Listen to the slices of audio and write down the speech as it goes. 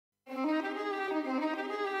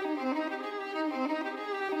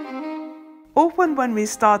Often when we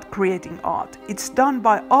start creating art, it's done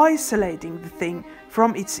by isolating the thing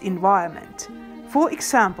from its environment. For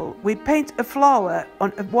example, we paint a flower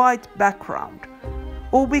on a white background,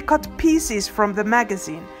 or we cut pieces from the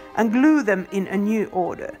magazine and glue them in a new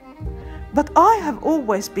order. But I have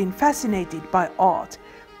always been fascinated by art,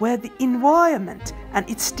 where the environment and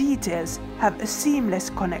its details have a seamless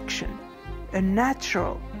connection, a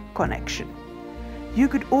natural connection. You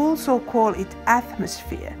could also call it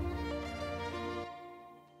atmosphere.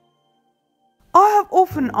 I have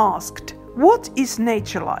often asked, what is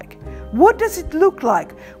nature like? What does it look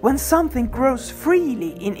like when something grows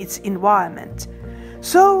freely in its environment?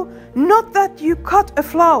 So, not that you cut a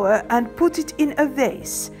flower and put it in a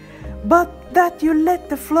vase, but that you let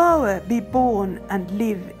the flower be born and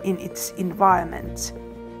live in its environment.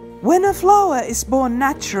 When a flower is born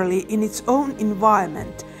naturally in its own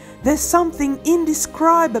environment, there's something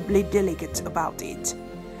indescribably delicate about it.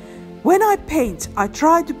 When I paint, I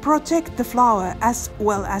try to protect the flower as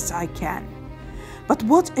well as I can. But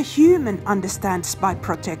what a human understands by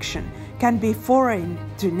protection can be foreign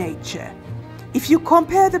to nature. If you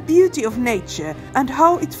compare the beauty of nature and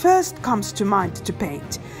how it first comes to mind to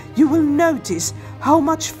paint, you will notice how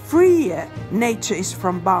much freer nature is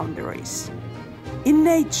from boundaries. In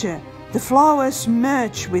nature, the flowers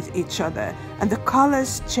merge with each other and the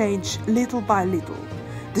colors change little by little.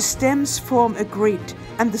 The stems form a grid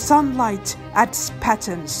and the sunlight adds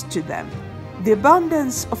patterns to them. The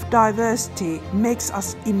abundance of diversity makes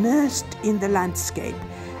us immersed in the landscape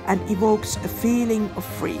and evokes a feeling of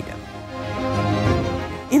freedom.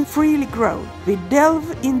 In Freely Grown, we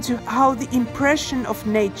delve into how the impression of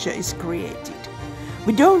nature is created.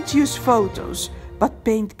 We don't use photos, but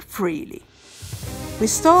paint freely. We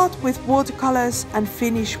start with watercolors and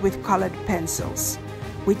finish with colored pencils.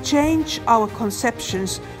 We change our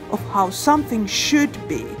conceptions of how something should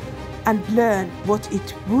be and learn what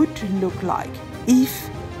it would look like if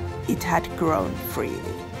it had grown freely.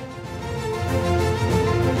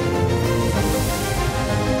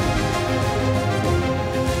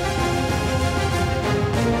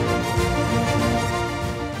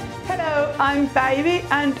 Hello, I'm Päivi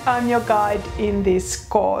and I'm your guide in this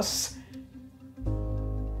course.